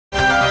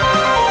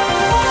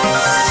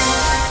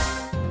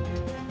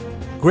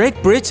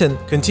Great Britain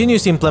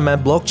continues to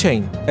implement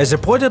blockchain. As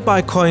reported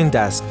by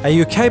Coindesk,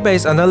 a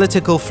UK-based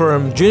analytical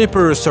firm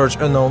Juniper Research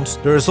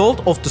announced the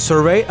result of the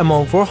survey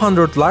among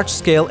 400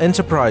 large-scale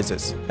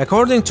enterprises.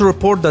 According to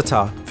report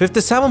data,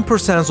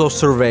 57% of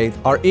surveyed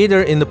are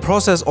either in the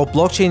process of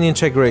blockchain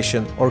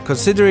integration or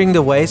considering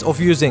the ways of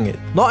using it.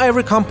 Not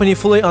every company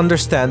fully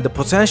understands the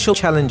potential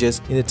challenges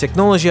in the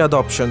technology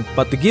adoption,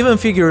 but the given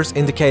figures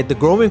indicate the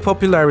growing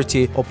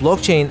popularity of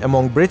blockchain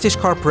among British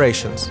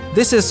corporations.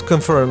 This is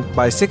confirmed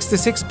by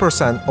 66%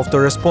 of the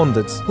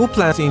respondents who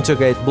plan to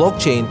integrate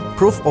blockchain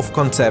proof of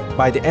concept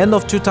by the end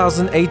of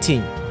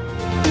 2018.